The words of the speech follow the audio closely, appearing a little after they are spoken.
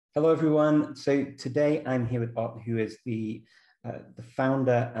Hello, everyone. So today I'm here with Ot, who is the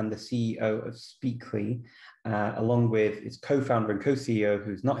founder and the CEO of Speakly, along with its co-founder and co-CEO,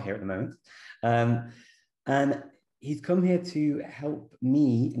 who's not here at the moment. And he's come here to help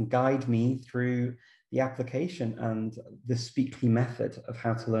me and guide me through the application and the Speakly method of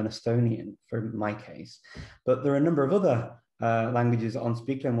how to learn Estonian, for my case. But there are a number of other languages on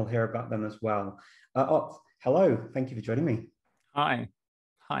Speakly, and we'll hear about them as well. Ot, hello. Thank you for joining me. Hi.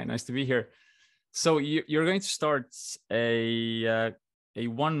 Hi, nice to be here. So you're going to start a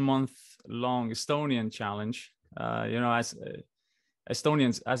 1 month long Estonian challenge. As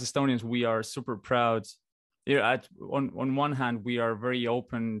Estonians, we are super proud. On one hand, we are very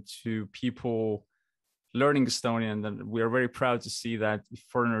open to people learning Estonian, and we are very proud to see that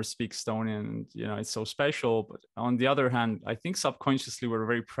foreigners speak Estonian. And, it's so special. But on the other hand, I think subconsciously we're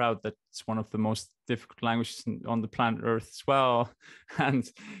very proud that it's one of the most difficult languages on the planet Earth as well. And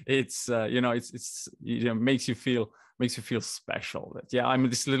it's makes you feel special. That I'm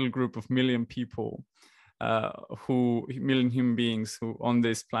this little group of million people, million human beings who on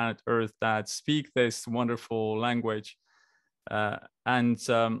this planet Earth that speak this wonderful language. It's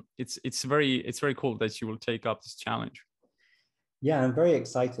very cool that you will take up this challenge. Yeah, I'm very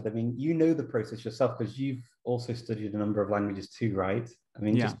excited. I mean, you know the process yourself because you've also studied a number of languages too, right? I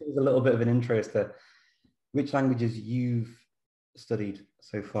mean, Yeah. just give us a little bit of an intro as to which languages you've studied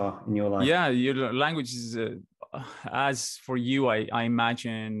so far in your life. Yeah, your languages. As for you, I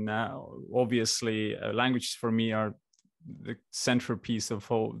imagine obviously languages for me are the centerpiece of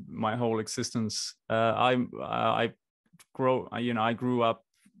my whole existence. I grew up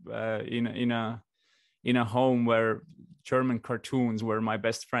in a home where German cartoons were my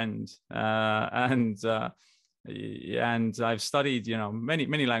best friend, and I've studied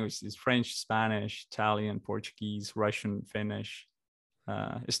many languages: French, Spanish, Italian, Portuguese, Russian, Finnish,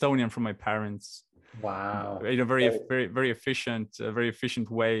 Estonian from my parents. Wow. In a very efficient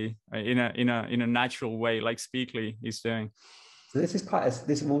way, in a natural way, like Speakly is doing. So this is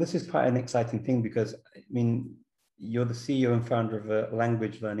quite an exciting thing because I mean, you're the CEO and founder of a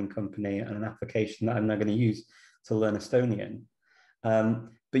language learning company and an application that I'm now going to use to learn Estonian.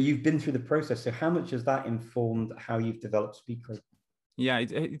 But you've been through the process. So how much has that informed how you've developed Speakly? Yeah,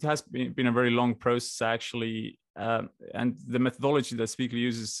 it has been a very long process, actually. And the methodology that Speakly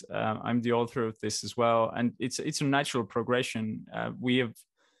uses, I'm the author of this as well. And it's a natural progression. We have,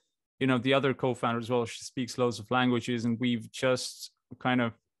 the other co-founder as well, she speaks loads of languages, and we've just kind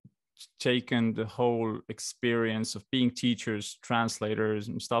of taken the whole experience of being teachers, translators,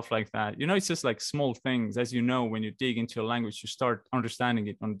 and stuff like that. It's just like small things. As you know, when you dig into a language, you start understanding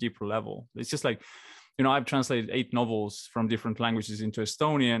it on a deeper level. It's just like, I've translated 8 novels from different languages into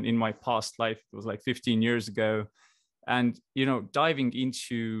Estonian in my past life. It was like 15 years ago. And, diving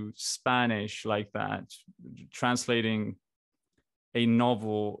into Spanish like that, translating a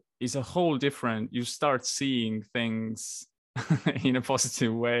novel is a whole different, you start seeing things in a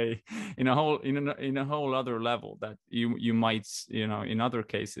positive way, in a whole other level that you might, in other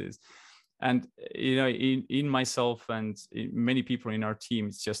cases. And in myself and many people in our team,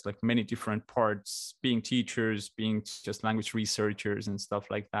 it's just like many different parts, being teachers, being just language researchers and stuff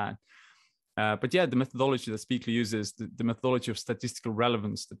like that. But yeah, the methodology that Speakly uses, the methodology of statistical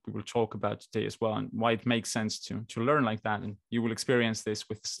relevance that we will talk about today as well, and why it makes sense to learn like that. And you will experience this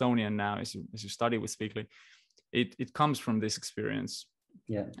with Estonian now as you study with Speakly. It comes from this experience.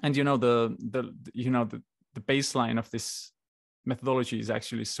 Yeah. And the baseline of this methodology is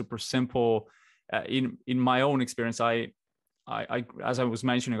actually super simple. In my own experience, I as I was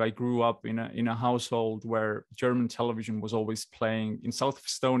mentioning, I grew up in a household where German television was always playing in south of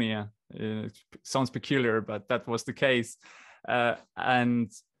Estonia. It sounds peculiar, but that was the case. I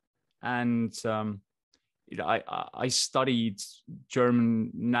studied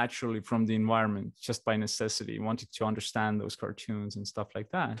German naturally from the environment, just by necessity, wanted to understand those cartoons and stuff like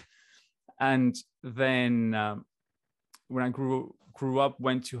that. And then when I grew up,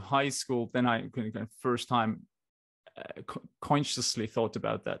 went to high school, then I first time consciously thought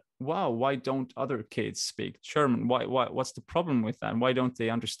about that. Wow, why don't other kids speak German? What's the problem with that? Why don't they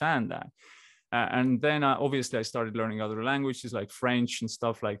understand that? And then obviously I started learning other languages like French and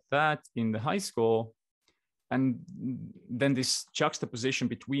stuff like that in the high school. And then this juxtaposition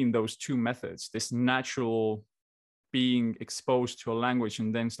between those two methods, this natural being exposed to a language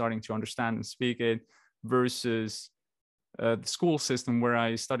and then starting to understand and speak it, versus the school system where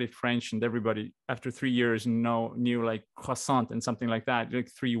I studied French and everybody after 3 years knew like croissant and something like that, like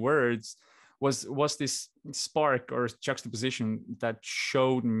 3 words, was this spark or juxtaposition that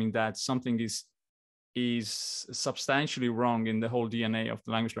showed me that something is is substantially wrong in the whole DNA of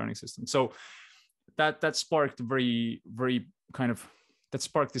the language learning system. So that sparked that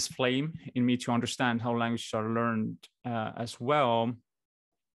sparked this flame in me to understand how languages are learned as well,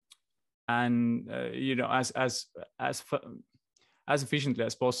 and as efficiently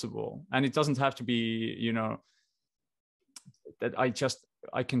as possible. And it doesn't have to be that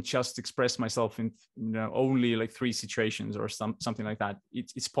I can just express myself in only like 3 situations or something like that.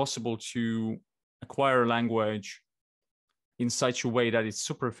 It's possible to acquire a language in such a way that it's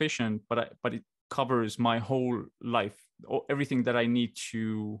super efficient, but it covers my whole life, everything that I need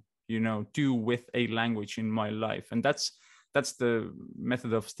to do with a language in my life. And that's the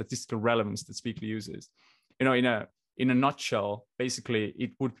method of statistical relevance that Speakly uses. In a nutshell, basically,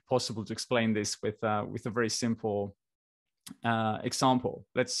 it would be possible to explain this with a very simple example.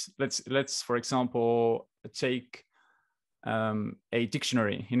 Let's for example take a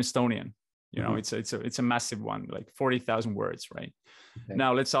dictionary in Estonian. It's a massive one, like 40,000 words, right? Okay.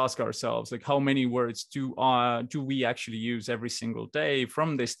 Now let's ask ourselves, like, how many words do we actually use every single day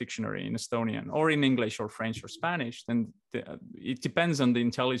from this dictionary in Estonian, or in English or French or Spanish? Then it depends on the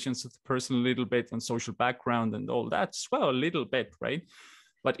intelligence of the person a little bit, on social background and all that as well, a little bit, right?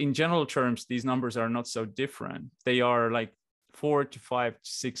 But in general terms, these numbers are not so different. They are like 4,000 to 5,000 to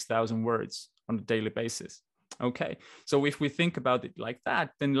 6,000 words on a daily basis. Okay, so if we think about it like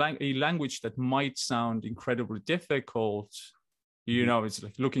that, then a language that might sound incredibly difficult, it's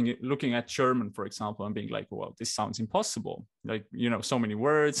like looking at German, for example, and being like, well, this sounds impossible, like, so many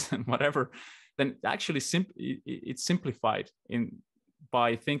words and whatever. Then actually it's simplified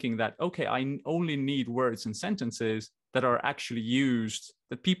by thinking that, okay, I only need words and sentences that are actually used,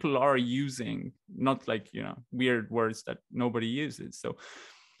 that people are using, not like, weird words that nobody uses. So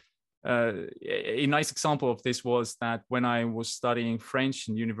a nice example of this was that when I was studying French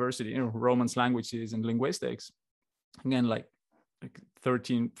in university, Romance languages and linguistics, again, like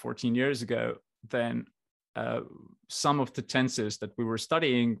 13, 14 years ago, then some of the tenses that we were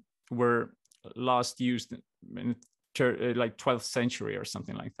studying were last used in like 12th century or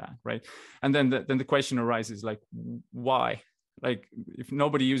something like that, right? And then the question arises, like, why? Like, if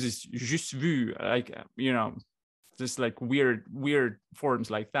nobody uses juste vu, like, just like weird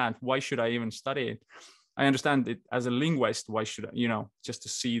forms like that, why should I even study it? I understand it as a linguist, why should I, just to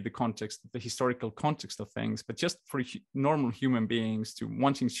see the context, the historical context of things, but just for normal human beings to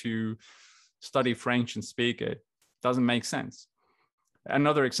wanting to study French and speak it doesn't make sense.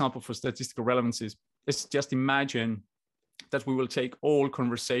 Another example for statistical relevance is just imagine that we will take all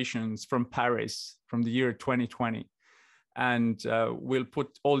conversations from Paris from the year 2020, and we'll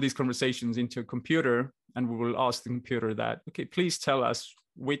put all these conversations into a computer, and we will ask the computer that, okay, please tell us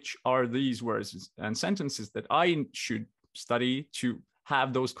which are these words and sentences that I should study to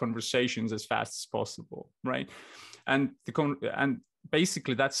have those conversations as fast as possible, right? And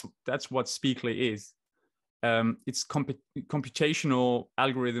basically that's what Speakly is. It's computational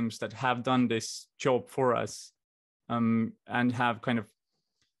algorithms that have done this job for us, and have kind of,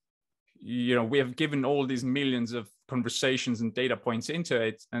 we have given all these millions of conversations and data points into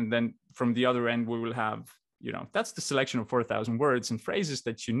it, and then from the other end we will have, that's the selection of 4,000 words and phrases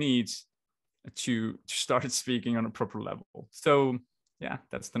that you need to start speaking on a proper level. So yeah,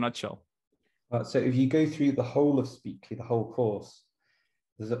 that's the nutshell. So if you go through the whole of Speakly, the whole course,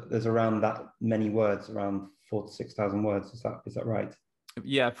 there's around that many words, around 4,000 to 6,000 words. Is that right?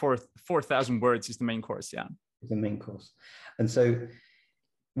 Yeah, 4,000 words is the main course. Yeah, is the main course. And so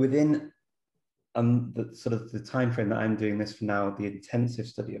within the sort of the time frame that I'm doing this for now, the intensive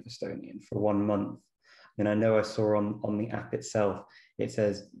study of Estonian for 1 month. And I know I saw on the app itself, it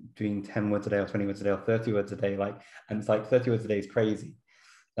says doing 10 words a day or 20 words a day or 30 words a day, and it's like 30 words a day is crazy.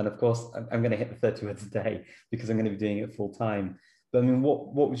 And of course, I'm going to hit the 30 words a day because I'm going to be doing it full time. But I mean,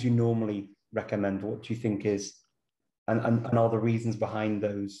 what would you normally recommend? What do you think is, and are the reasons behind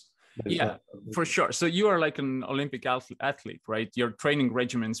those? Yeah, for sure. So you are like an Olympic athlete, right? Your training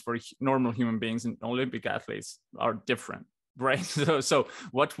regimens for normal human beings and Olympic athletes are different, right? So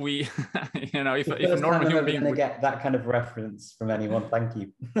what we, if a normal human being would get that kind of reference from anyone, thank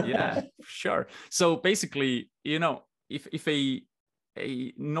you. Yeah, sure. So basically, if a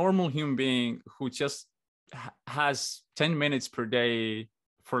normal human being who just has 10 minutes per day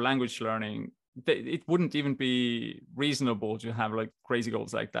for language learning, it wouldn't even be reasonable to have like crazy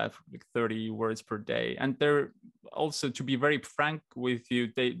goals like that, like 30 words per day. And they're also, to be very frank with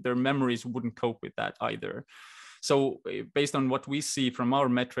you, their memories wouldn't cope with that either. So based on what we see from our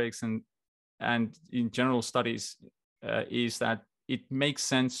metrics and in general studies, is that it makes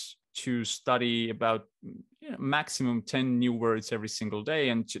sense to study about maximum 10 new words every single day,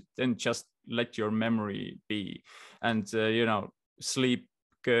 and just let your memory be, and sleep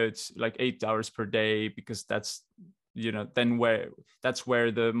good, like 8 hours per day, because that's then that's where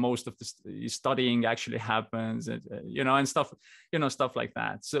the most of the studying actually happens, and and stuff like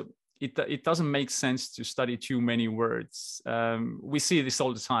that. So it doesn't make sense to study too many words. We see this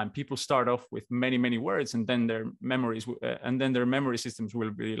all the time. People start off with many words, and then their memory systems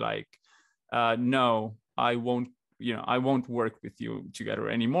will be like, no, I won't work with you together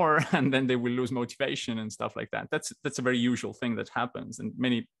anymore. And then they will lose motivation and stuff like that. That's a very usual thing that happens, and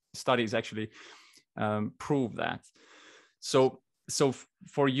many studies actually prove that. So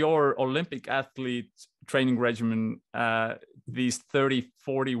for your Olympic athlete training regimen, these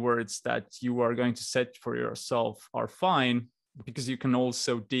 30-40 words that you are going to set for yourself are fine, because you can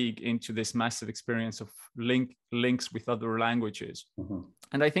also dig into this massive experience of links with other languages. Mm-hmm.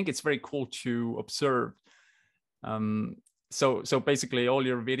 And I think it's very cool to observe. So basically all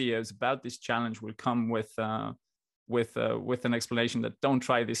your videos about this challenge will come with an explanation that don't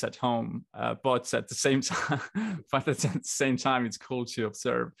try this at home, but at the same time it's cool to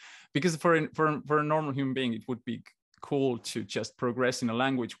observe, because for a normal human being it would be cool to just progress in a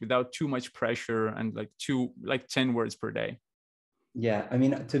language without too much pressure, and like 10 words per day. Yeah, I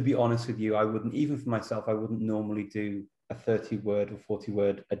mean, to be honest with you, I wouldn't, even for myself, I wouldn't normally do a 30-word or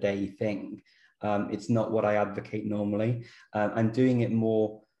 40-word a day thing. It's not what I advocate normally. I'm doing it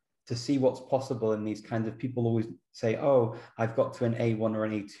more to see what's possible in these kinds of, people always say, oh, I've got to an A1 or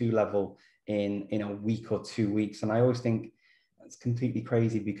an A2 level in a week or 2 weeks. And I always think that's completely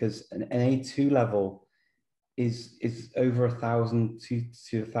crazy, because an A2 level is over 1,000 to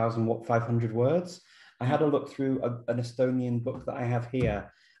 1,500 words. I had a look through an Estonian book that I have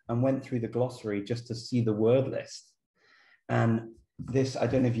here and went through the glossary just to see the word list. And this, I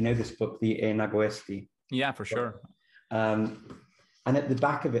don't know if you know this book, the Nagoesti. Yeah, for sure. And at the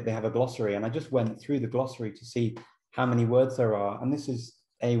back of it, they have a glossary. And I just went through the glossary to see how many words there are. And this is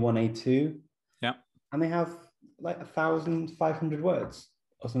A1, A2. Yeah. And they have like 1,500 words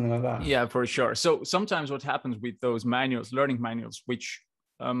or something like that. Yeah, for sure. So sometimes what happens with those manuals, learning manuals, which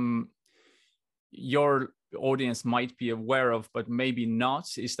your audience might be aware of, but maybe not,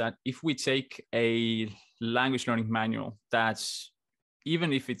 is that if we take a language learning manual that's,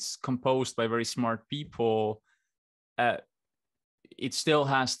 even if it's composed by very smart people, it still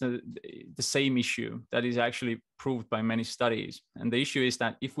has the same issue that is actually proved by many studies. And the issue is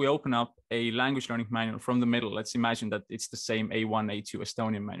that if we open up a language learning manual from the middle, let's imagine that it's the same A1, A2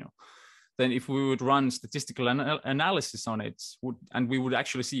 Estonian manual. Then if we would run statistical analysis on it, and we would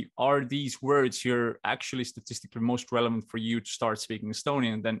actually see, are these words here actually statistically most relevant for you to start speaking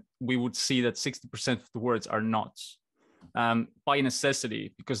Estonian, then we would see that 60% of the words are not, by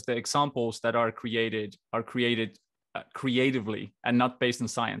necessity, because the examples that are created creatively and not based on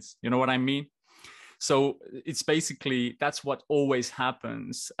science. You know what I mean? So it's basically, that's what always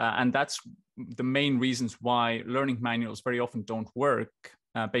happens. And that's the main reasons why learning manuals very often don't work,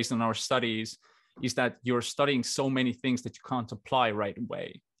 based on our studies, is that you're studying so many things that you can't apply right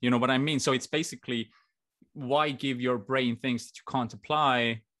away. You know what I mean? So it's basically, why give your brain things that you can't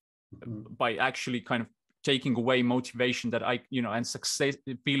apply by actually kind of taking away motivation that and success,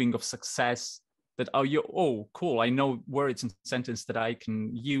 feeling of success, that, cool, I know words and sentences that I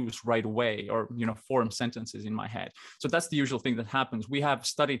can use right away, or form sentences in my head. So that's the usual thing that happens. We have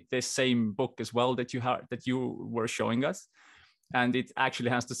studied this same book as well that you were showing us, and it actually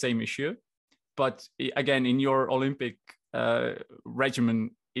has the same issue. But again, in your Olympic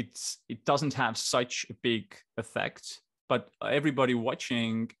regimen, it doesn't have such a big effect. But everybody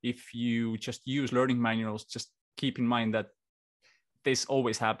watching, if you just use learning manuals, just keep in mind that this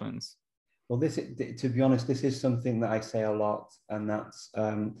always happens. Well, to be honest, this is something that I say a lot, and that's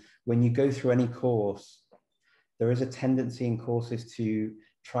when you go through any course, there is a tendency in courses to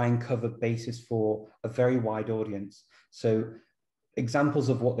try and cover bases for a very wide audience. So examples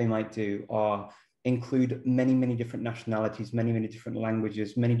of what they might do are include many different nationalities, many different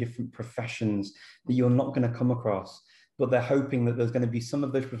languages, many different professions that you're not going to come across, but they're hoping that there's going to be some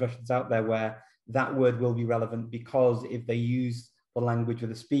of those professions out there where that word will be relevant, because if they use the language of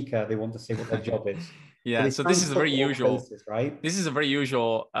the speaker, they want to say what their job is. Yeah, so this is a very usual, bases, right? This is a very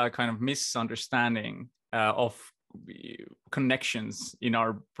usual kind of misunderstanding of connections in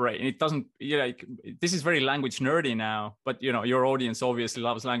our brain. It doesn't, this is very language nerdy now, but your audience obviously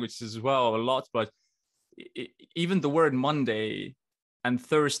loves languages as well a lot. But even the word Monday and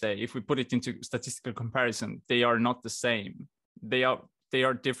Thursday, if we put it into statistical comparison, they are not the same. They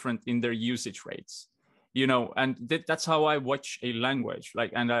are different in their usage rates. And that's how I watch a language,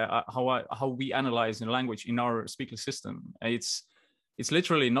 and how we analyze a language in our speaker system. It's it's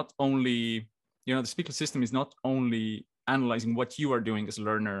literally not only, the speaker system is not only analyzing what you are doing as a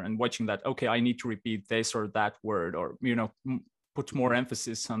learner and watching that, okay, I need to repeat this or that word, or, put more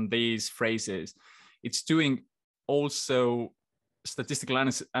emphasis on these phrases. It's doing also statistical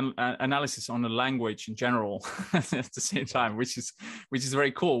analysis on the language in general at the same time, which is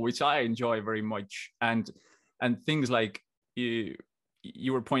very cool, which I enjoy very much. And things like you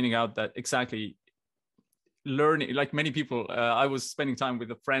were pointing out that exactly learning, like many people, I was spending time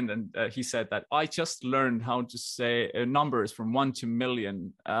with a friend, and he said that I just learned how to say numbers from 1 to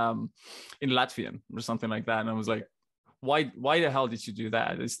million in Latvian or something like that. And I was like, why the hell did you do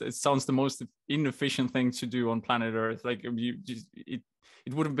that? It sounds the most inefficient thing to do on planet Earth. Like it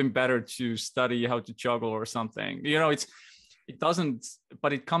would have been better to study how to juggle or something. It doesn't,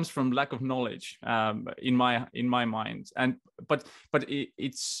 but it comes from lack of knowledge in my mind. And but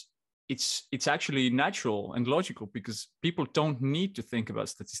it's actually natural and logical, because people don't need to think about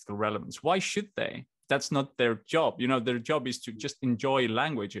statistical relevance. Why should they? That's not their job. Their job is to just enjoy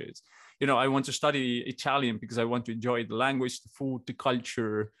languages. I want to study Italian because I want to enjoy the language, the food, the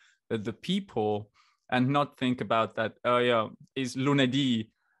culture, the people, and not think about that, is lunedì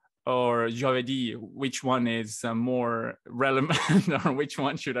or giovedì, which one is more relevant or which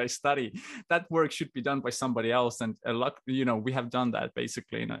one should I study? That work should be done by somebody else. And a lot, we have done that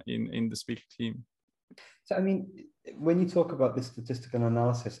basically in the speaker team. So, when you talk about this statistical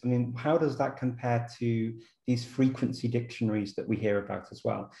analysis, how does that compare to these frequency dictionaries that we hear about as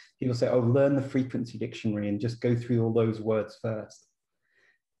well? People say, oh, learn the frequency dictionary and just go through all those words first.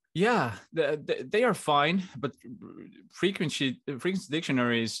 Yeah, they are fine, but frequency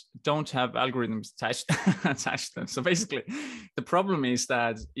dictionaries don't have algorithms attached to them. So basically, the problem is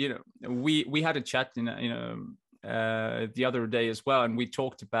that we had a chat the other day as well, and we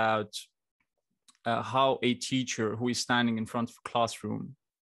talked about how a teacher who is standing in front of a classroom,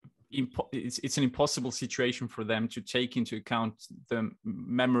 it's an impossible situation for them to take into account the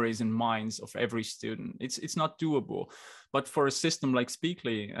memories and minds of every student. It's not doable. But for a system like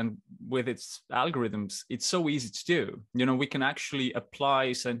Speakly and with its algorithms, it's so easy to do. We can actually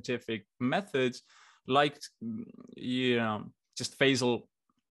apply scientific methods like, just phasal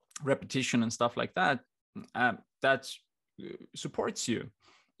repetition and stuff like that, that supports you.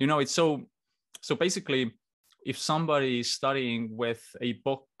 It's so basically, if somebody is studying with a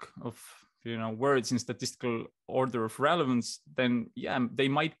book of words in statistical order of relevance, then they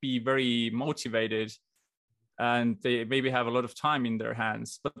might be very motivated and they maybe have a lot of time in their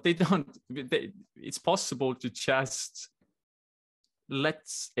hands, but it's possible to just let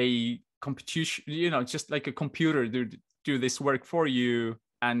a computation, just like a computer do this work for you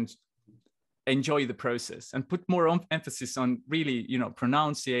and enjoy the process and put more emphasis on really,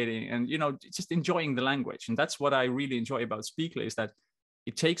 pronunciating and, just enjoying the language. And that's what I really enjoy about Speakly, is that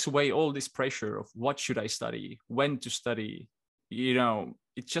it takes away all this pressure of what should I study, when to study.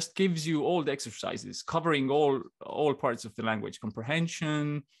 It just gives you all the exercises covering all parts of the language,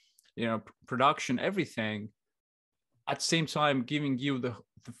 comprehension, production, everything, at the same time giving you the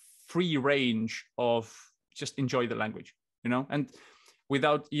free range of just enjoy the language, and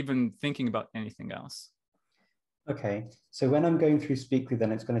without even thinking about anything else. Okay, so when I'm going through Speakly,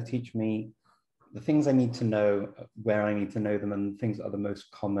 then it's going to teach me the things I need to know, where I need to know them, and things that are the most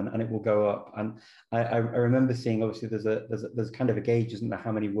common, and it will go up. And I remember seeing, obviously, there's kind of a gauge, isn't there,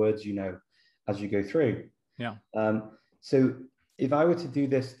 how many words you know as you go through. Yeah. So if I were to do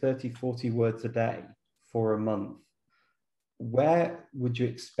this 30, 40 words a day for a month, where would you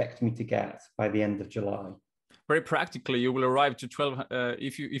expect me to get by the end of July? Very practically, you will arrive to 12.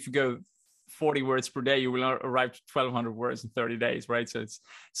 If you go 40 words per day, you will arrive to 1,200 words in 30 days, right?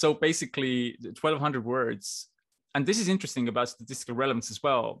 So basically 1,200 words. And this is interesting about statistical relevance as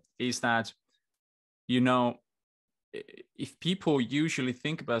well, is that, if people usually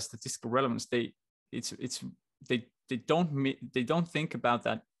think about statistical relevance, they don't think about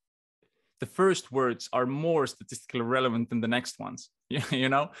that. The first words are more statistically relevant than the next ones,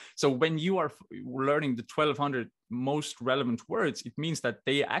 So when you are learning the 1,200 most relevant words, it means that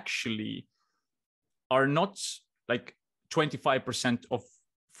they actually are not like 25% of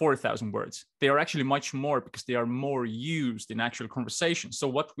 4,000 words. They are actually much more, because they are more used in actual conversation. So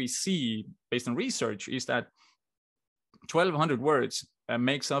what we see based on research is that 1,200 words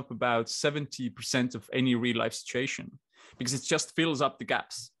makes up about 70% of any real life situation, because it just fills up the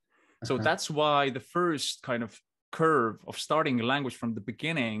gaps. So that's why the first kind of curve of starting a language from the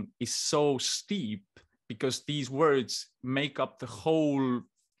beginning is so steep, because these words make up the whole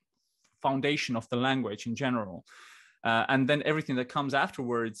foundation of the language in general. And then everything that comes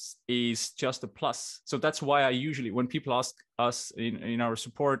afterwards is just a plus. So that's why I usually, when people ask us in our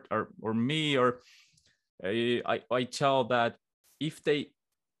support or me, or I tell that if they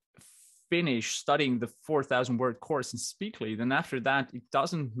finish studying the 4,000 word course in Speakly, then after that, it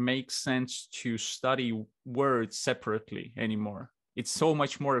doesn't make sense to study words separately anymore. It's so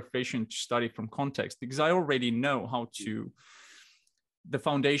much more efficient to study from context, because I already know how to, the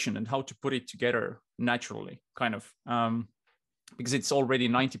foundation and how to put it together naturally, kind of, because it's already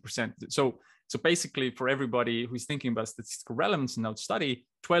 90%. So basically, for everybody who's thinking about statistical relevance and how to study,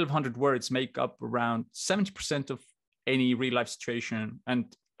 1,200 words make up around 70% of any real life situation, and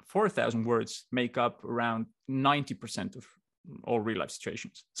 4,000 words make up around 90% of all real life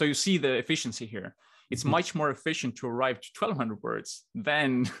situations. So you see the efficiency here. It's much more efficient to arrive to 1,200 words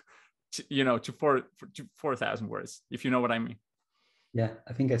than to 4,000 words, if you know what I mean. Yeah,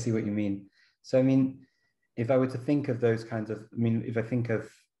 I think I see what you mean. So, I mean, if I were to think of those kinds of, I mean, if I think of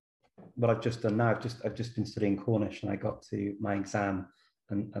what I've just done now, I've just been studying Cornish, and I got to my exam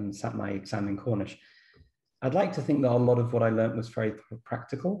and sat my exam in Cornish. I'd like to think that a lot of what I learned was very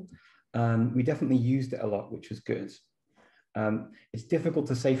practical. We definitely used it a lot, which was good. It's difficult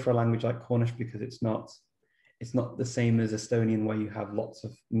to say for a language like Cornish, because it's not the same as Estonian, where you have lots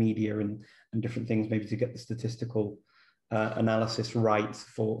of media and different things, maybe to get the statistical analysis right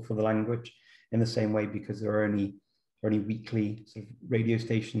for the language in the same way, because there are only weekly sort of radio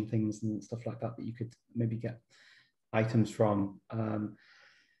station things and stuff like that you could maybe get items from.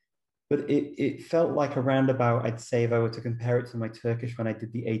 But it felt like around about, I'd say, if I were to compare it to my Turkish when I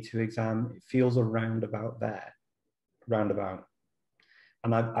did the A2 exam, it feels around about there, roundabout.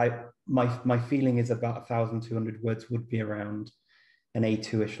 And my feeling is about 1,200 words would be around an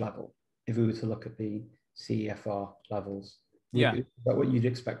A2-ish level if we were to look at the CEFR levels. Yeah. Is that what you'd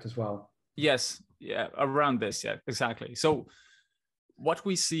expect as well? Yes. Yeah. Around this. Yeah, exactly. So what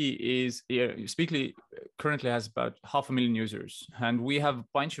we see is Speakly currently has about 500,000 users, and we have a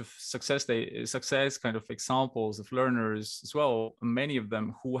bunch of success kind of examples of learners as well. Many of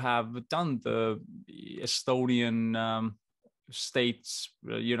them who have done the Estonian state's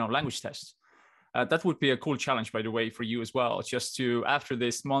language test. That would be a cool challenge, by the way, for you as well, just to, after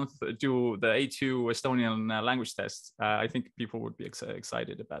this month, do the A2 Estonian language test. I think people would be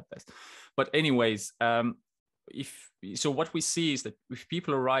excited about this. But anyways, what we see is that if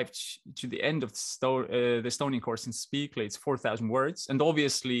people arrive to the end of the Estonian course in Speakly, it's 4,000 words. And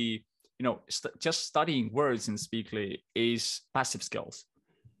obviously, just studying words in Speakly is passive skills.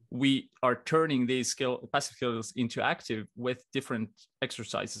 We are turning these passive skills into active with different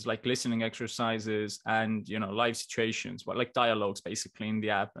exercises, like listening exercises and live situations, like dialogues basically in the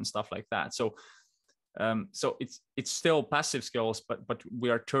app and stuff like that. So it's still passive skills, but we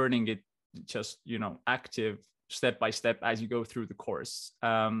are turning it just active step by step as you go through the course,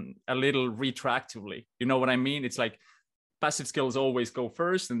 a little retroactively. You know what I mean? It's like passive skills always go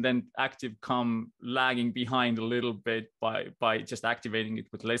first, and then active come lagging behind a little bit by just activating it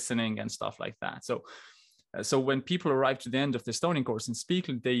with listening and stuff like that. So when people arrive to the end of the Estonian course in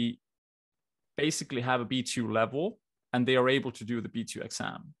Speakly, they basically have a B2 level, and they are able to do the B2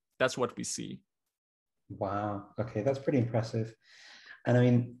 exam. That's what we see. Wow. Okay, that's pretty impressive. And I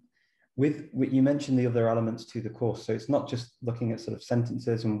mean, with you mentioned the other elements to the course, so it's not just looking at sort of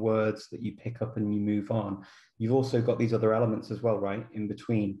sentences and words that you pick up and you move on. You've also got these other elements as well, right, in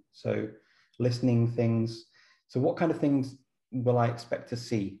between. So listening things. So what kind of things will I expect to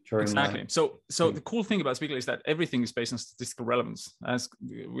see during exactly? So the cool thing about Speakly is that everything is based on statistical relevance, as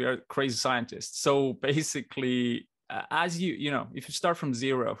we are crazy scientists. So basically, as if you start from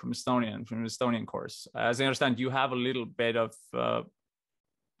zero from an Estonian course, as I understand, you have a little bit of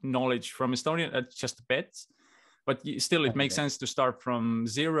knowledge from Estonian, just a bit, but still it makes sense to start from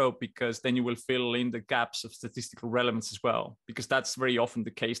zero, because then you will fill in the gaps of statistical relevance as well, because that's very often the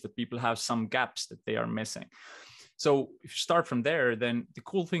case, that people have some gaps that they are missing. So if you start from there, then the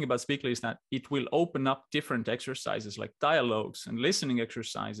cool thing about Speakly is that it will open up different exercises like dialogues and listening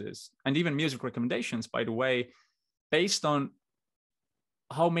exercises, and even music recommendations, by the way, based on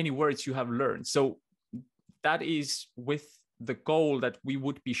how many words you have learned. So that is with the goal that we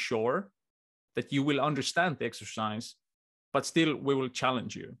would be sure that you will understand the exercise, but still we will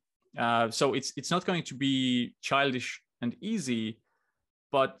challenge you. So it's not going to be childish and easy,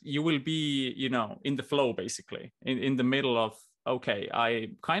 but you will be, in the flow, basically, in the middle of, okay,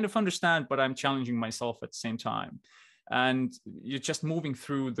 I kind of understand, but I'm challenging myself at the same time. And you're just moving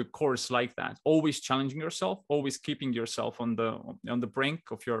through the course like that, always challenging yourself, always keeping yourself on the brink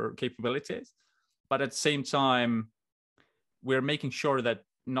of your capabilities. But at the same time, we're making sure that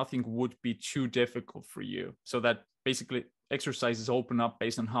nothing would be too difficult for you, so that basically exercises open up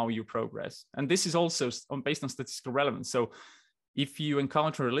based on how you progress. And this is also based on statistical relevance. So if you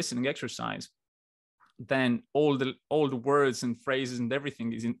encounter a listening exercise, then all the words and phrases and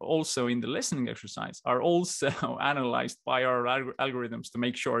everything is also in the listening exercise are also analyzed by our algorithms to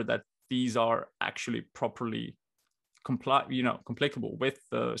make sure that these are actually properly complicable with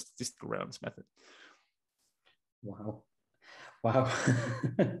the statistical relevance method. Wow.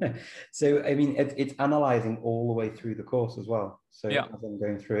 So I mean, it's analyzing all the way through the course as well. So yeah, as I'm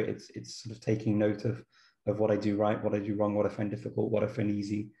going through it, it's sort of taking note of what I do right, what I do wrong, what I find difficult, what I find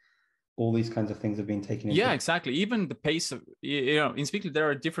easy. All these kinds of things have been taken into. Yeah, exactly. Even the pace of, in Speakly, there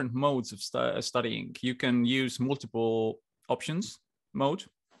are different modes of studying. You can use multiple options mode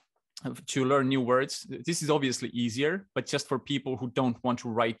to learn new words. This is obviously easier, but just for people who don't want to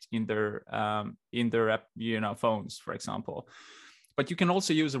write in their phones, for example. But you can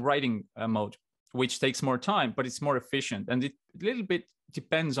also use a writing mode, which takes more time, but it's more efficient. And it a little bit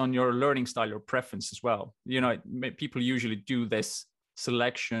depends on your learning style or preference as well. People usually do this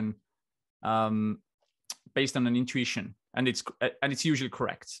selection based on an intuition, and it's usually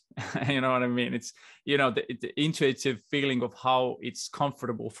correct. You know what I mean? It's the intuitive feeling of how it's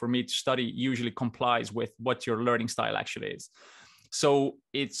comfortable for me to study usually complies with what your learning style actually is. So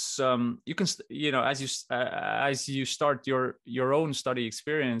it's you can as you start your own study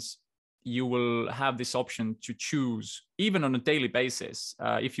experience, you will have this option to choose even on a daily basis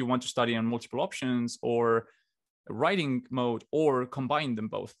if you want to study on multiple options or writing mode, or combine them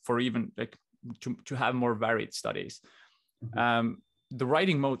both for even like to have more varied studies. Mm-hmm. The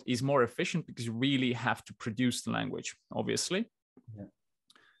writing mode is more efficient because you really have to produce the language, obviously.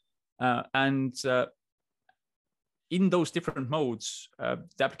 Yeah. And in those different modes,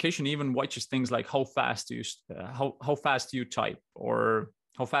 the application even watches things like how fast do you type, or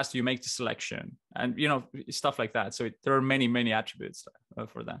how fast do you make the selection, and stuff like that. So there are many attributes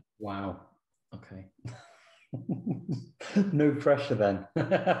for that. Wow. Okay. No pressure then.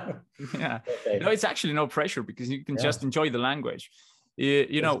 Yeah. Okay. No, it's actually no pressure because you can just enjoy the language.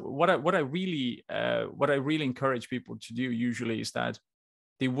 What I really encourage people to do usually is that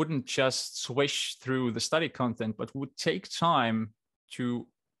they wouldn't just swish through the study content, but would take time to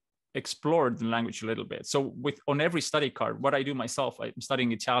explore the language a little bit. So on every study card, what I do myself, I'm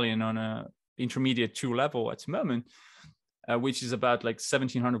studying Italian on a intermediate 2 level at the moment, which is about like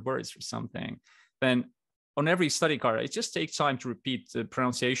 1,700 words or something. Then on every study card, I just take time to repeat the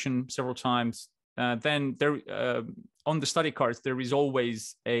pronunciation several times. Then there, on the study cards, there is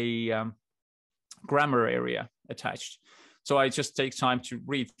always a grammar area attached. So I just take time to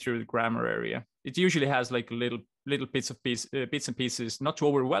read through the grammar area. It usually has like little bits and pieces, not to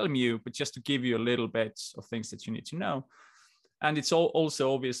overwhelm you, but just to give you a little bit of things that you need to know. And it's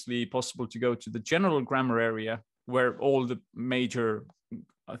also obviously possible to go to the general grammar area where all the major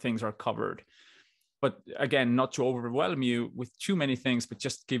things are covered. But again, not to overwhelm you with too many things, but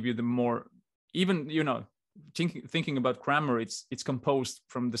just give you the more, even, thinking about grammar, it's composed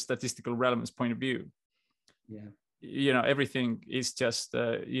from the statistical relevance point of view. Yeah. Everything is just,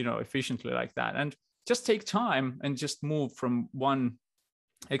 efficiently like that. And just take time and just move from one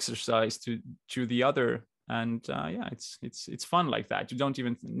exercise to the other. And it's fun like that. You don't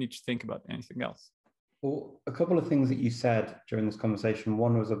even need to think about anything else. Well, a couple of things that you said during this conversation.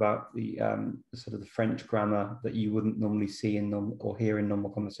 One was about the sort of the French grammar that you wouldn't normally see or hear in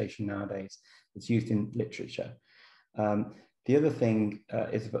normal conversation nowadays. It's used in literature. The other thing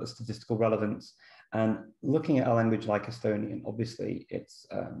is about the statistical relevance. And looking at a language like Estonian, obviously it's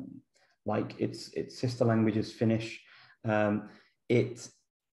like its sister language is Finnish. It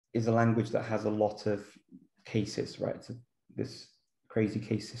is a language that has a lot of cases, right? So this crazy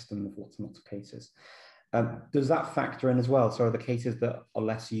case system of lots and lots of cases. Does that factor in as well? So are the cases that are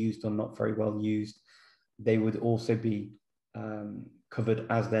less used or not very well used, they would also be covered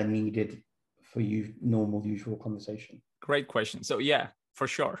as they're needed for normal, usual conversation? Great question. So yeah, for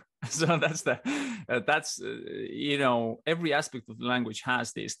sure. So that's every aspect of the language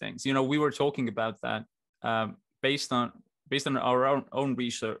has these things. We were talking about that based on our own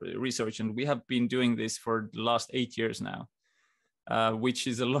research, and we have been doing this for the last 8 years now. Which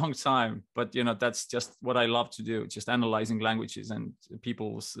is a long time, but that's just what I love to do, just analyzing languages and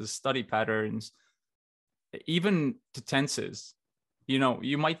people's study patterns, even the tenses.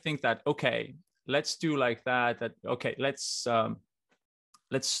 You might think that, okay, let's do like that okay, let's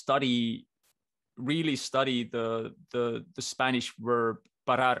really study the Spanish verb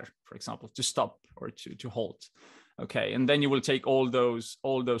parar, for example, to stop or to halt. Okay, and then you will take all those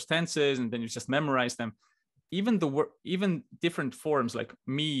tenses and then you just memorize them. even different forms like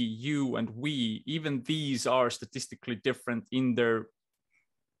me, you, and we, even these are statistically different in their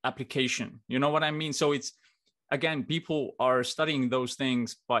application. You know what I mean? So it's, again, people are studying those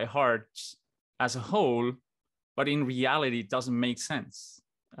things by heart as a whole, but in reality, it doesn't make sense,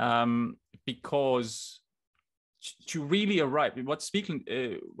 because to really arrive, what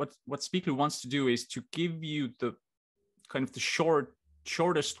Speakly wants to do is to give you the kind of the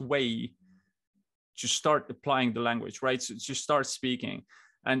shortest way to start applying the language, right? So to start speaking.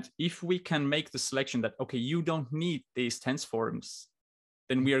 And if we can make the selection that, okay, you don't need these tense forms,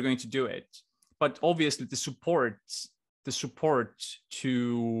 then we are going to do it. But obviously the support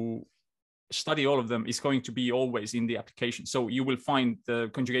to study all of them is going to be always in the application. So you will find the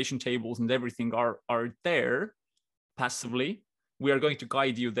conjugation tables and everything are there passively. We are going to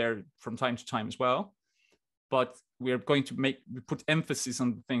guide you there from time to time as well. But we are going to put emphasis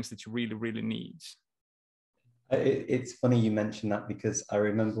on the things that you really, really need. It's funny you mentioned that, because I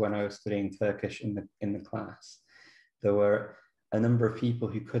remember when I was studying Turkish in the class, there were a number of people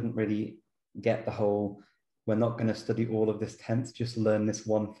who couldn't really get the whole, we're not going to study all of this tense, just learn this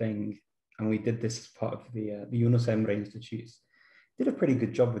one thing. And we did this as part of the Yunus Emre Institutes. Did a pretty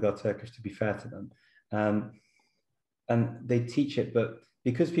good job with our Turkish, to be fair to them. And they teach it, but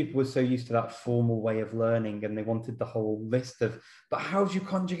because people were so used to that formal way of learning, and they wanted the whole list of, but how do you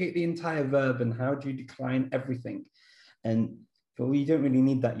conjugate the entire verb, and how do you decline everything? And well, you don't really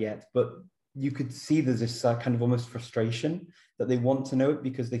need that yet, but you could see there's this kind of almost frustration that they want to know it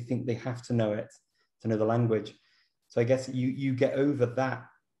because they think they have to know it to know the language. So I guess you get over that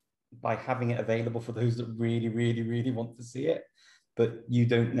by having it available for those that really, really, really want to see it. But you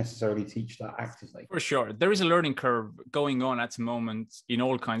don't necessarily teach that actively. For sure. There is a learning curve going on at the moment in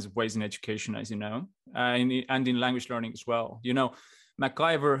all kinds of ways in education, as you know, and in language learning as well. You know,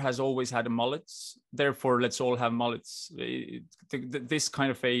 MacGyver has always had a mullet, therefore let's all have mullets. This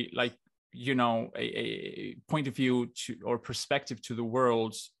kind of a, like, you know, a point of view to, or perspective to the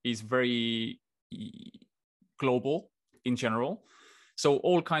world is very global in general. So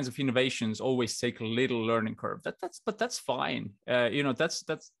all kinds of innovations always take a little learning curve. But that's fine. You know,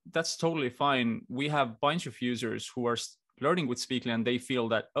 that's totally fine. We have a bunch of users who are learning with Speakly, and they feel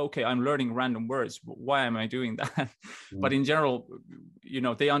that, okay, I'm learning random words. Why am I doing that? But in general, you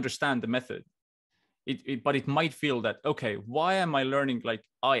know, they understand the method. But it might feel that, okay, why am I learning like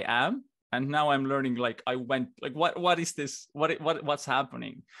I am, and now I'm learning like I went? Like what is this? What's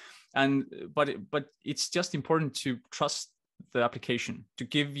happening? And but it's just important to trust the application, to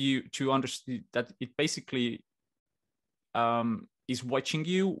give you to understand that it basically is watching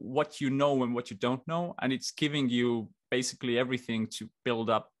you, what you know and what you don't know, and it's giving you basically everything to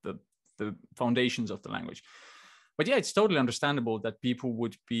build up the foundations of the language. But yeah, it's totally understandable that people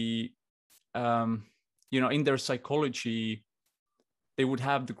would be you know, in their psychology, they would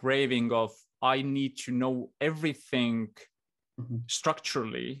have the craving of, I need to know everything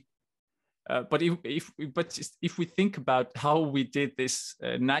structurally. But if we think about how we did this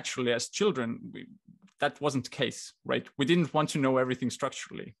naturally as children, that wasn't the case, right? We didn't want to know everything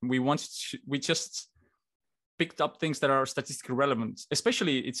structurally. We just picked up things that are statistically relevant.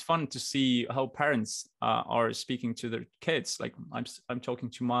 Especially, it's fun to see how parents are speaking to their kids. Like I'm talking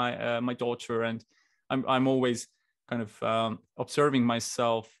to my daughter, and I'm always kind of observing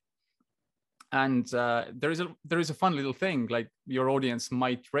myself. And there is a fun little thing, like your audience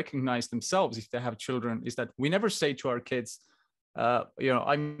might recognize themselves if they have children, is that we never say to our kids, you know,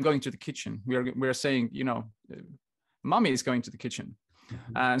 I'm going to the kitchen. We are saying, you know, mommy is going to the kitchen,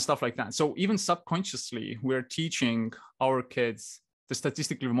 and stuff like that. So even subconsciously, we're teaching our kids the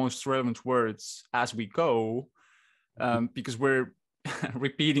statistically most relevant words as we go, because we're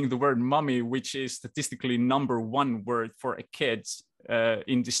repeating the word mommy, which is statistically #1 word for a kid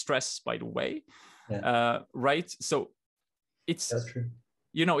in distress, by the way. Right? So that's true.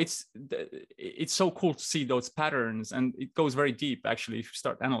 You know, it's so cool to see those patterns, and it goes very deep actually if you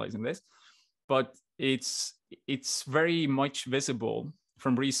start analyzing this. But it's very much visible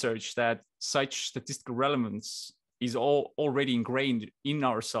from research that such statistical relevance is already ingrained in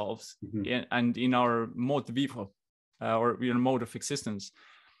ourselves and in our mode de vivre, or mode of existence,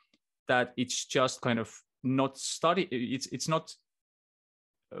 that it's just kind of not study. It's not.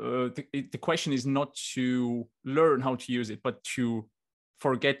 The question is not to learn how to use it, but to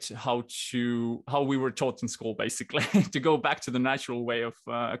forget how we were taught in school, basically, to go back to the natural way of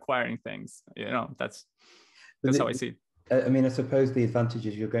acquiring things. You know, that's how I see it. I mean, I suppose the advantage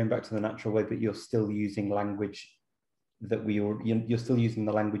is you're going back to the natural way, but you're still using language that you're still using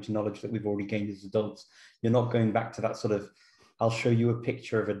the language knowledge that we've already gained as adults. You're not going back to that sort of I'll show you a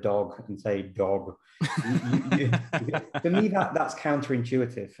picture of a dog and say dog. For me, that's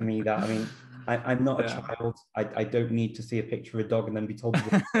counterintuitive. For me, that I mean, I'm not a child. I don't need to see a picture of a dog and then be told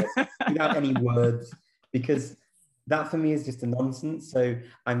without any words, because that for me is just a nonsense. So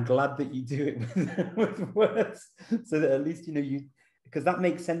I'm glad that you do it with words, so that at least because that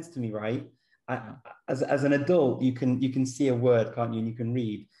makes sense to me, right? As an adult, you can see a word, can't you? And you can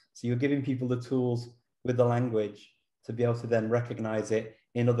read. So you're giving people the tools with the language to be able to then recognize it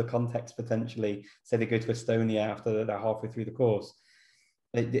in other contexts potentially. Say they go to Estonia after they're halfway through the course.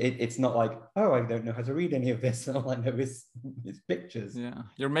 It's not like, oh, I don't know how to read any of this. All I know is pictures. Yeah,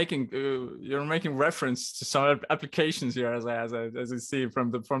 you're making reference to some applications here, as I see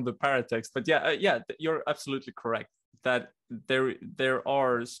from the paratext. But yeah, you're absolutely correct that there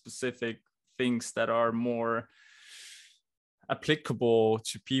are specific things that are more applicable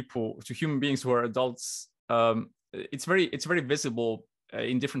to human beings who are adults. It's very visible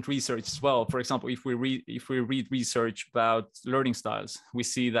in different research as well. For example, if we read research about learning styles, we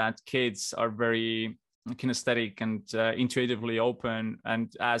see that kids are very kinesthetic and intuitively open,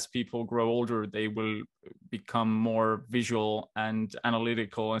 and as people grow older, they will become more visual and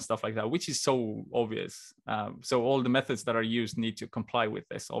analytical and stuff like that, which is so obvious. So all the methods that are used need to comply with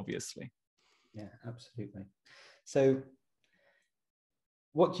this, obviously. Yeah, absolutely. So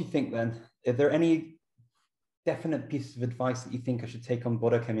what do you think then? Are there any definite pieces of advice that you think I should take on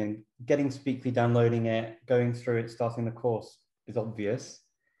board? Okay, I mean, getting Speakly, downloading it, going through it, starting the course is obvious.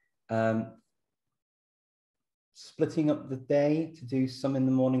 Splitting up the day to do some in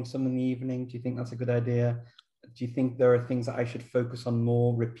the morning, some in the evening, do you think that's a good idea? Do you think there are things that I should focus on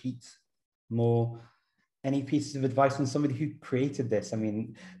more, repeat more? Any pieces of advice from somebody who created this? I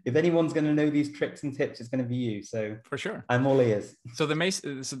mean, if anyone's going to know these tricks and tips, it's going to be you. So for sure, I'm all ears. So the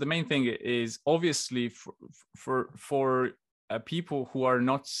main thing is obviously for people who are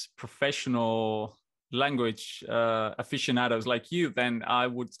not professional language aficionados like you, then I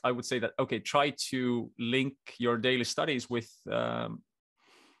would say that, okay, try to link your daily studies with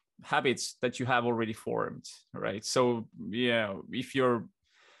habits that you have already formed, right? So yeah, if you're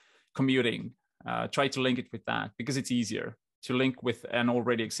commuting, try to link it with that, because it's easier to link with an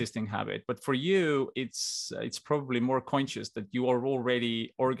already existing habit. But for you, it's probably more conscious that you are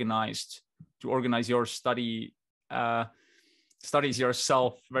already organized to organize your studies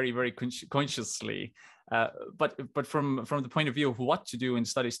yourself very, very consciously. But from the point of view of what to do in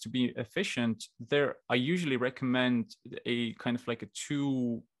studies to be efficient, there I usually recommend a kind of like a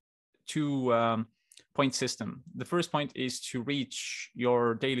two point system. The first point is to reach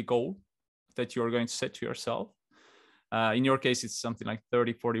your daily goal that you're going to set to yourself. In your case, it's something like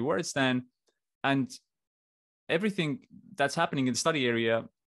 30, 40 words then. And everything that's happening in the study area,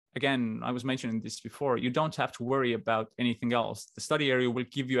 again, I was mentioning this before, you don't have to worry about anything else. The study area will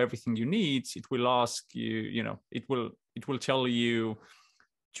give you everything you need. It will ask you, it will tell you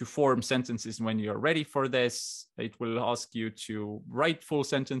to form sentences when you're ready for this. It will ask you to write full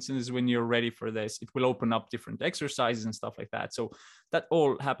sentences when you're ready for this. It will open up different exercises and stuff like that. So that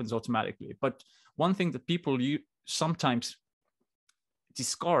all happens automatically. But one thing that people sometimes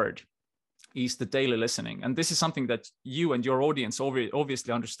discard is the daily listening. And this is something that you and your audience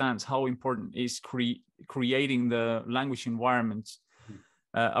obviously understands how important is creating the language environment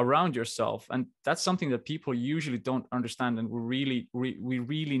around yourself. And that's something that people usually don't understand. And we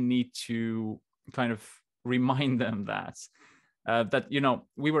really need to kind of remind them that,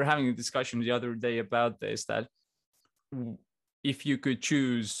 we were having a discussion the other day about this, that if you could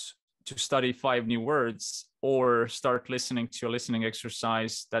choose to study 5 new words or start listening to a listening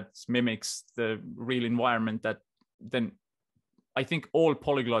exercise that mimics the real environment, then I think all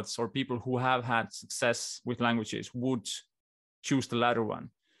polyglots or people who have had success with languages would choose the latter one,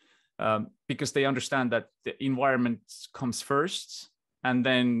 because they understand that the environment comes first, and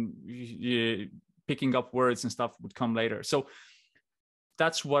then picking up words and stuff would come later. So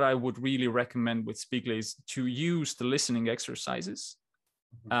that's what I would really recommend with Speakly, is to use the listening exercises.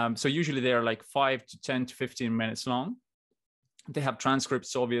 So usually they are like 5 to 10 to 15 minutes long. They have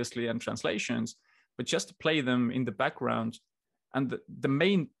transcripts, obviously, and translations, but just to play them in the background. And the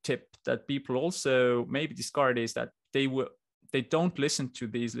main tip that people also maybe discard is that they don't listen to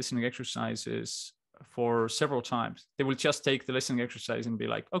these listening exercises for several times. They will just take the listening exercise and be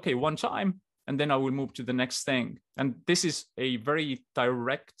like, okay, one time, and then I will move to the next thing. And this is a very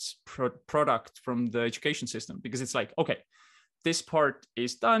direct product from the education system, because it's like, okay, this part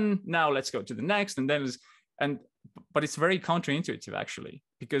is done, now let's go to the next. But it's very counterintuitive, actually,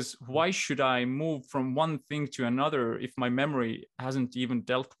 because why should I move from one thing to another if my memory hasn't even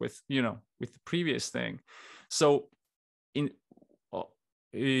dealt with, with the previous thing? So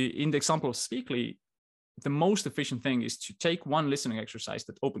in the example of Speakly, the most efficient thing is to take one listening exercise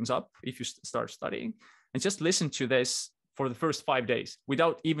that opens up if you start studying, and just listen to this for the first 5 days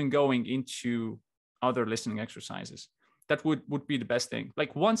without even going into other listening exercises. That would be the best thing,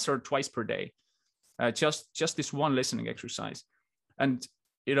 like once or twice per day, just this one listening exercise. And,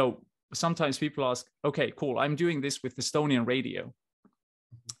 you know, sometimes people ask, okay, cool, I'm doing this with Estonian radio.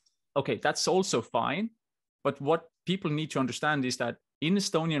 Okay, that's also fine. But what people need to understand is that in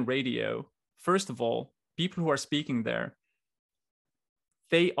Estonian radio, first of all, people who are speaking there,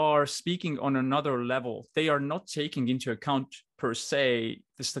 they are speaking on another level. They are not taking into account per se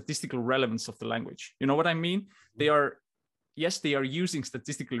the statistical relevance of the language. You know what I mean? They are, yes, they are using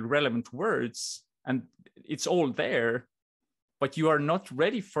statistically relevant words and it's all there, but you are not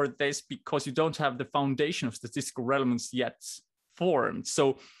ready for this because you don't have the foundation of statistical relevance yet formed.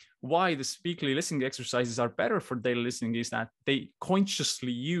 So why the Speakly listening exercises are better for daily listening is that they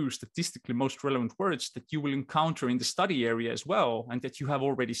consciously use statistically most relevant words that you will encounter in the study area as well, and that you have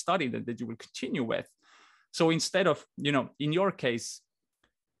already studied and that you will continue with. So instead of, you know, in your case,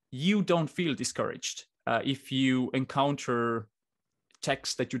 you don't feel discouraged if you encounter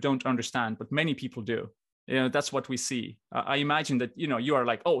text that you don't understand, but many people do. You know, that's what we see. I imagine that, you know, you are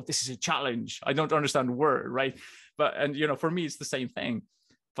like, oh, this is a challenge. I don't understand a word, right? But, and, you know, for me, it's the same thing.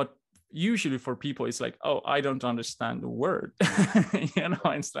 But usually for people, it's like, oh, I don't understand the word. You know,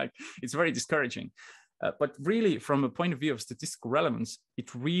 it's like, it's very discouraging. But really, from a point of view of statistical relevance,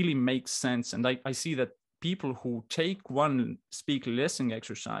 it really makes sense. And I see that people who take one Speakly listening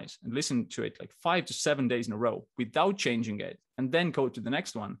exercise and listen to it like 5 to 7 days in a row without changing it, and then go to the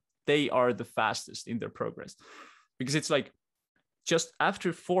next one, they are the fastest in their progress. Because it's like, just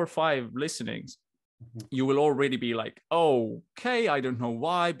after 4 or 5 listenings, you will already be like, oh, okay, I don't know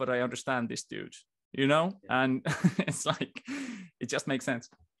why, but I understand this dude, you know? Yeah. And it's like, it just makes sense.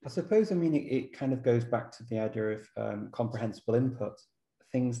 I suppose, I mean, it kind of goes back to the idea of comprehensible input.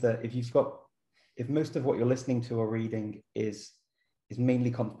 Things that if most of what you're listening to or reading is mainly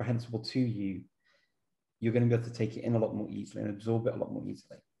comprehensible to you, you're going to be able to take it in a lot more easily and absorb it a lot more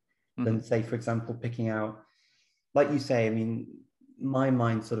easily than, say, for example, picking out, like you say, I mean, my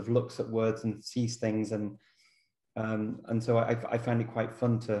mind sort of looks at words and sees things, and so I find it quite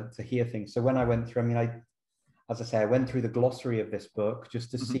fun to hear things. So when I went through, I mean, as I say, I went through the glossary of this book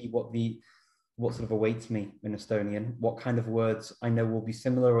just to see what sort of awaits me in Estonian, what kind of words I know will be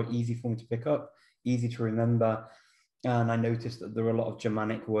similar or easy for me to pick up, easy to remember. And I noticed that there are a lot of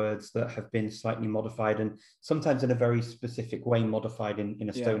Germanic words that have been slightly modified, and sometimes in a very specific way modified in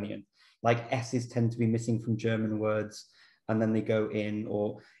Estonian. Yeah. Like S's tend to be missing from German words, and then they go in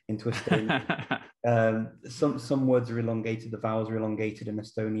or into Estonian. Some words are elongated, the vowels are elongated in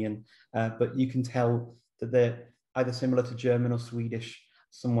Estonian, but you can tell that they're either similar to German or Swedish,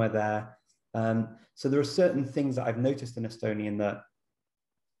 somewhere there. So there are certain things that I've noticed in Estonian that,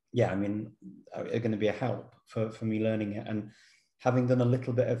 yeah, I mean, are going to be a help for me learning it. And having done a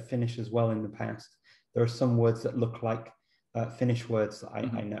little bit of Finnish as well in the past, there are some words that look like Finnish words that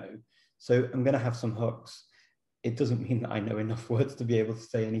I know. So I'm going to have some hooks. It doesn't mean that I know enough words to be able to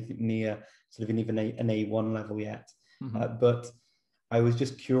say anything near sort of even an A1 level yet. But I was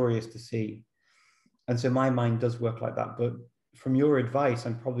just curious to see. And so my mind does work like that. But from your advice,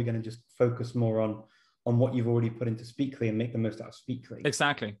 I'm probably going to just focus more on what you've already put into Speakly and make the most out of Speakly.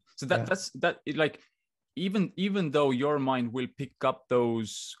 Exactly. So that's like, even though your mind will pick up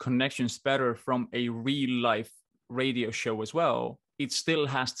those connections better from a real life radio show as well, it still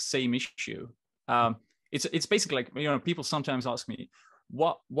has the same issue. It's basically like, you know, people sometimes ask me,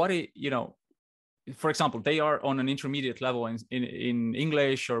 what you know, for example, they are on an intermediate level in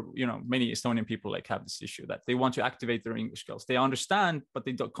English, or, you know, many Estonian people like have this issue that they want to activate their English skills. They understand, but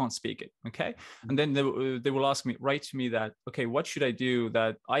they can't speak it. Okay. And then they will write to me that, okay, what should I do?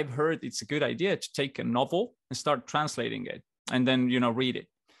 That I've heard it's a good idea to take a novel and start translating it and then, you know, read it.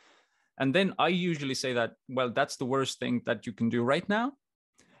 And then I usually say that, well, that's the worst thing that you can do right now.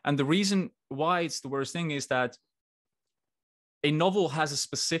 And the reason why it's the worst thing is that a novel has a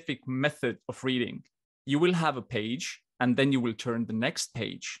specific method of reading. You will have a page, and then you will turn the next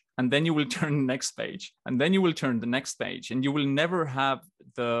page, and then you will turn the next page, and then you will turn the next page, and you will never have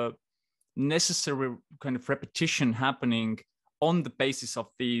the necessary kind of repetition happening on the basis of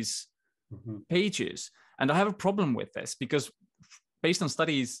these pages. And I have a problem with this because, based on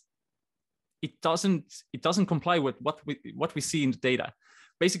studies, it doesn't comply with what we see in the data.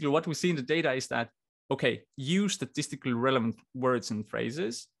 Basically, what we see in the data is that, okay, use statistically relevant words and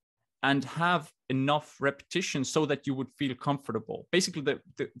phrases and have enough repetition so that you would feel comfortable. Basically,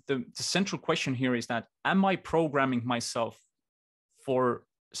 the central question here is that, am I programming myself for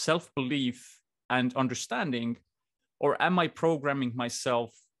self-belief and understanding, or am I programming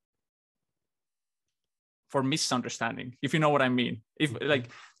myself for misunderstanding, if you know what I mean? If like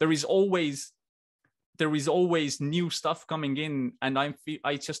there is always new stuff coming in, and I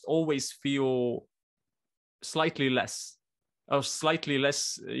just always feel slightly less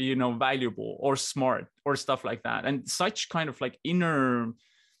valuable or smart or stuff like that. And such kind of like inner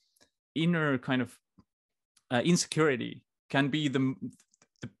kind of insecurity can be the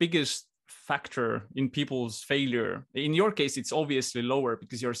biggest factor in people's failure. In your case, it's obviously lower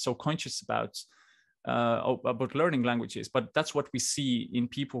because you're so conscious about learning languages, but that's what we see in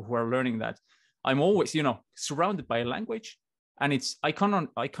people who are learning that. I'm always, surrounded by a language, and I can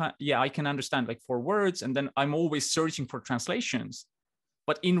understand like 4 words, and then I'm always searching for translations.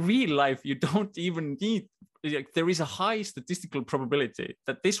 But in real life, you don't even need, like, there is a high statistical probability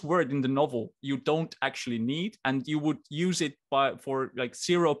that this word in the novel you don't actually need, and you would use it for like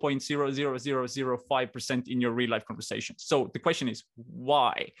 0.00005% in your real life conversation. So the question is,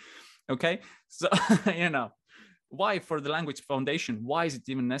 why? Okay, so why for the language foundation? Why is it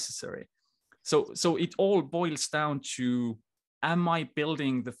even necessary? So it all boils down to, am I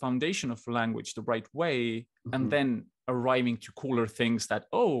building the foundation of language the right way, and then arriving to cooler things that,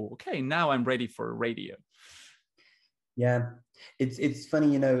 oh, okay, now I'm ready for radio. Yeah, it's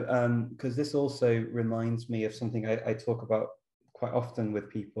funny, because this also reminds me of something I talk about quite often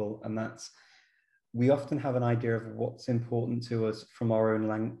with people, and that's, we often have an idea of what's important to us from our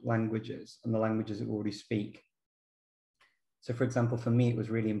own languages and the languages that we already speak. So, for example, for me, it was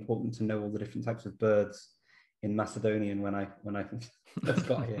really important to know all the different types of birds in Macedonian when I first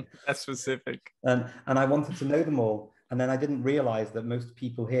got here. That's specific. And I wanted to know them all. And then I didn't realize that most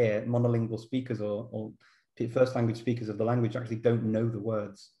people here, monolingual speakers or first language speakers of the language, actually don't know the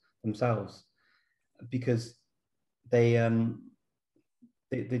words themselves, because they don't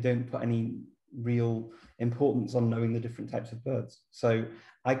put any real importance on knowing the different types of birds. So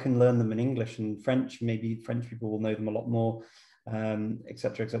I can learn them in English and French. Maybe French people will know them a lot more, et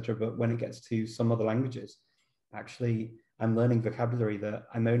cetera, et cetera. But when it gets to some other languages, actually, I'm learning vocabulary that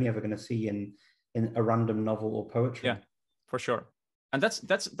I'm only ever going to see in a random novel or poetry. Yeah, for sure. And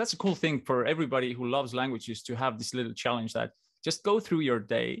that's a cool thing for everybody who loves languages, to have this little challenge that just go through your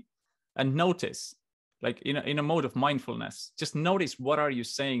day and notice, like in a mode of mindfulness, just notice what are you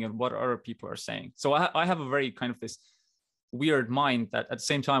saying and what other people are saying. So I have a very kind of this weird mind that at the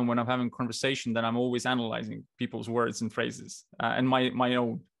same time, when I'm having a conversation, that I'm always analyzing people's words and phrases and my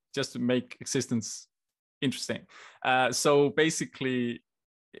own, just to make existence interesting. So basically,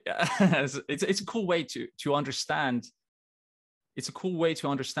 it's a cool way to understand. It's a cool way to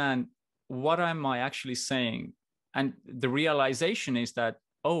understand what am I actually saying. And the realization is that,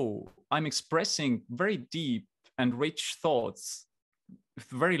 oh, I'm expressing very deep and rich thoughts with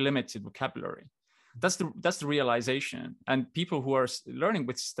very limited vocabulary. That's the realization. And people who are learning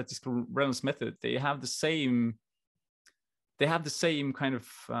with statistical relevance method, they have the same kind of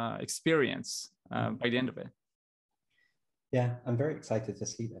experience by the end of it. Yeah, I'm very excited to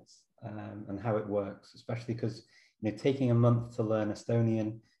see this and how it works, especially because taking a month to learn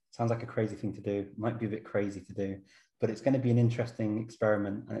Estonian sounds like a crazy thing to do. Might be a bit crazy to do, but it's going to be an interesting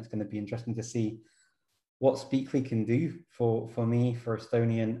experiment, and it's going to be interesting to see what Speakly can do for me, for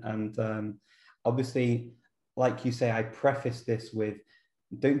Estonian. And obviously, like you say, I preface this with,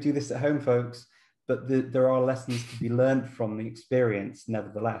 don't do this at home, folks, but there are lessons to be learned from the experience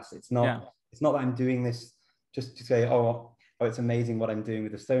nevertheless. It's not that I'm doing this just to say, oh, it's amazing what I'm doing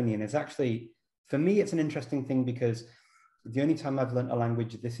with Estonian. It's actually, for me, it's an interesting thing, because the only time I've learned a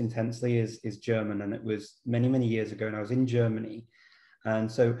language this intensely is German. And it was many, many years ago, and I was in Germany.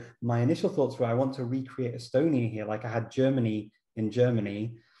 And so my initial thoughts were, I want to recreate Estonia here. Like I had Germany in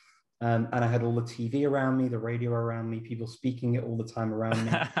Germany, and I had all the TV around me, the radio around me, people speaking it all the time around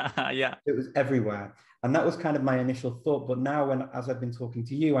me. Yeah. It was everywhere. And that was kind of my initial thought. But now, as I've been talking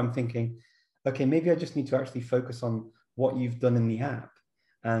to you, I'm thinking, okay, maybe I just need to actually focus on what you've done in the app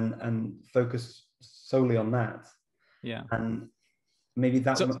and focus solely on that. Yeah. And maybe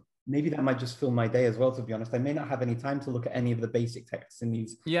that might just fill my day as well, to be honest. I may not have any time to look at any of the basic texts in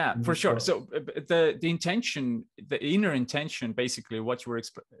these. Yeah, for sure. Books. So the intention, the inner intention, basically what you were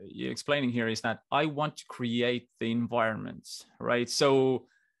explaining here is that I want to create the environments, right? So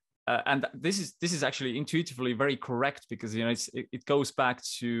and this is actually intuitively very correct, because it goes back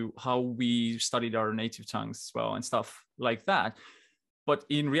to how we studied our native tongues as well and stuff like that. But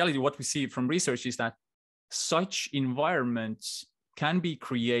in reality, what we see from research is that such environments can be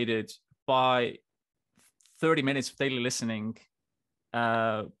created by 30 minutes of daily listening,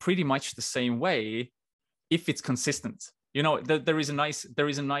 pretty much the same way, if it's consistent. you know, there is a nice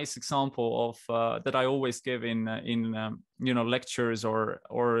example of that I always give in you know, lectures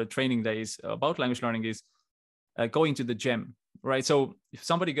or training days about language learning is going to the gym, right? So if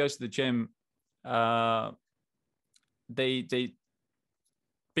somebody goes to the gym, they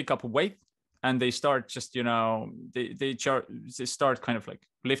pick up a weight and they start just, you know, they start kind of like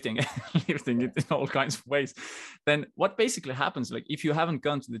lifting lifting it in all kinds of ways. Then what basically happens, like if you haven't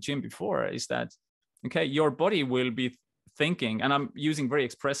gone to the gym before, is that okay, your body will be thinking, and I'm using very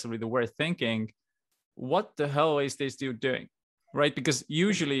expressively the word thinking, what the hell is this dude doing, right? Because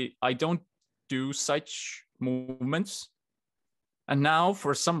usually I don't do such movements, and now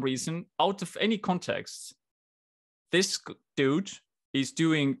for some reason, out of any context, this dude is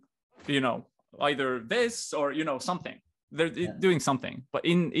doing, you know, either this or, you know, something. They're doing something, but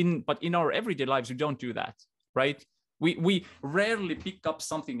in our everyday lives we don't do that, right? We rarely pick up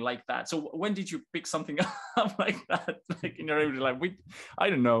something like that. So when did you pick something up like that, like in your everyday life? I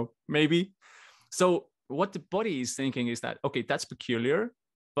don't know, maybe. So what the body is thinking is that, okay, that's peculiar,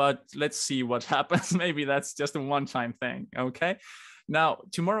 but let's see what happens. Maybe that's just a one-time thing. Okay. Now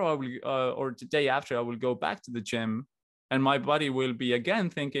tomorrow I will, or the day after, I will go back to the gym, and my body will be again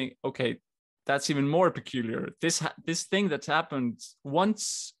thinking, okay, that's even more peculiar. This thing that happened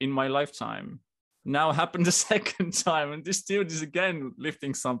once in my lifetime now happened a second time, and this dude is again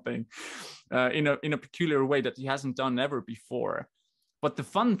lifting something in a peculiar way that he hasn't done ever before. But the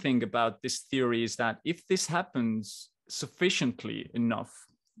fun thing about this theory is that if this happens sufficiently enough,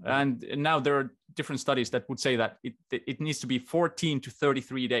 and now there are different studies that would say that it needs to be 14 to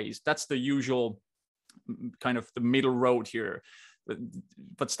 33 days. That's the usual kind of the middle road here.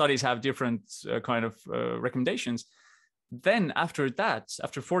 But studies have different kind of recommendations. Then after that,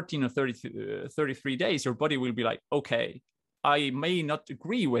 after 14 or 33 days, your body will be like, okay, I may not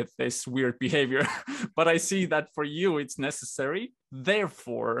agree with this weird behavior, but I see that for you it's necessary.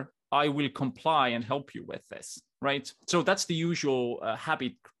 Therefore, I will comply and help you with this, right? So that's the usual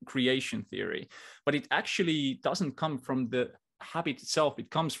habit creation theory. But it actually doesn't come from the habit itself. It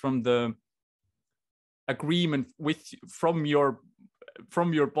comes from the agreement from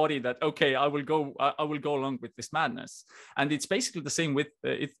your body that, okay, I will go along with this madness. And it's basically the same with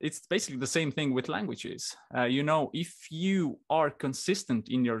it's basically the same thing with languages. You know, if you are consistent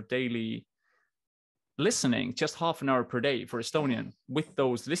in your daily listening, just half an hour per day for Estonian with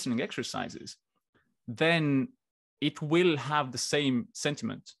those listening exercises, then it will have the same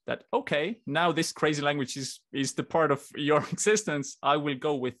sentiment that, okay, now this crazy language is the part of your existence. I will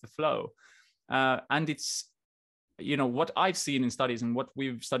go with the flow. And it's, you know, what I've seen in studies and what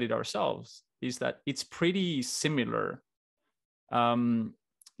we've studied ourselves is that it's pretty similar,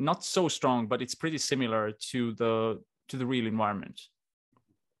 not so strong, but it's pretty similar to the real environment.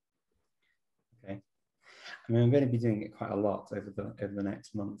 Okay, I mean, I'm going to be doing it quite a lot over the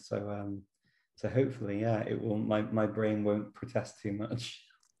next month, so so hopefully, yeah, it will. My brain won't protest too much.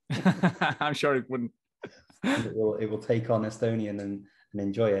 I'm sure it wouldn't. It will take on Estonian and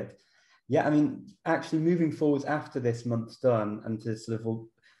enjoy it. Yeah, I mean, actually moving forwards after this month's done, and to sort of,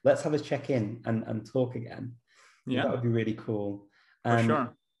 let's have a check-in and talk again. Yeah, that would be really cool. For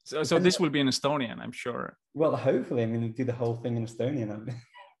sure. So this will be in Estonian, I'm sure. Well, hopefully, I mean, we'll do the whole thing in Estonian.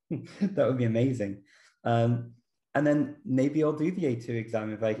 That would be amazing. And then maybe I'll do the A2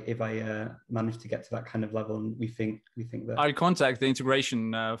 exam if I manage to get to that kind of level, and we think that I'll contact the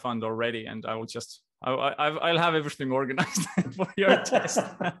integration fund already, and I will just I'll have everything organized for your test.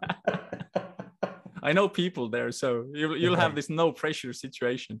 I know people there, so you'll have this no pressure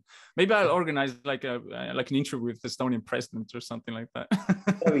situation. Maybe I'll organize like an interview with the Estonian president or something like that.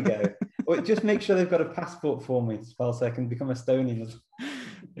 There we go. Well, just make sure they've got a passport for me as well, so I can become Estonian.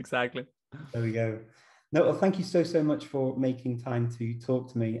 Exactly. There we go. No, well, thank you so much for making time to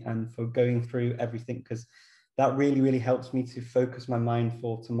talk to me and for going through everything, because that really helps me to focus my mind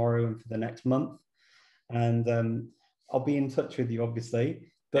for tomorrow and for the next month. And I'll be in touch with you, obviously.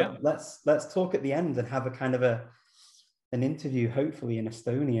 But yeah, let's talk at the end and have a kind of an interview, hopefully in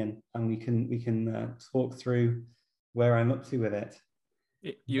Estonian, and we can talk through where I'm up to with it.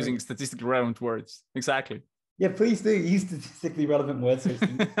 Using statistically relevant words. Exactly. Yeah, please do use statistically relevant words.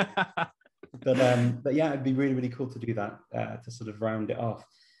 But yeah, it'd be really cool to do that, to sort of round it off.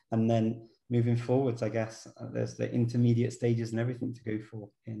 And then moving forwards, I guess there's the intermediate stages and everything to go for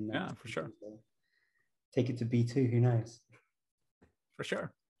in for sure. Take it to B2, who knows? For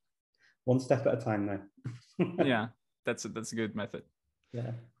sure. One step at a time though. Yeah, that's a good method.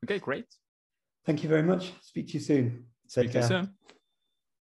 Yeah. Okay, great. Thank you very much. Speak to you soon. Speak to you soon.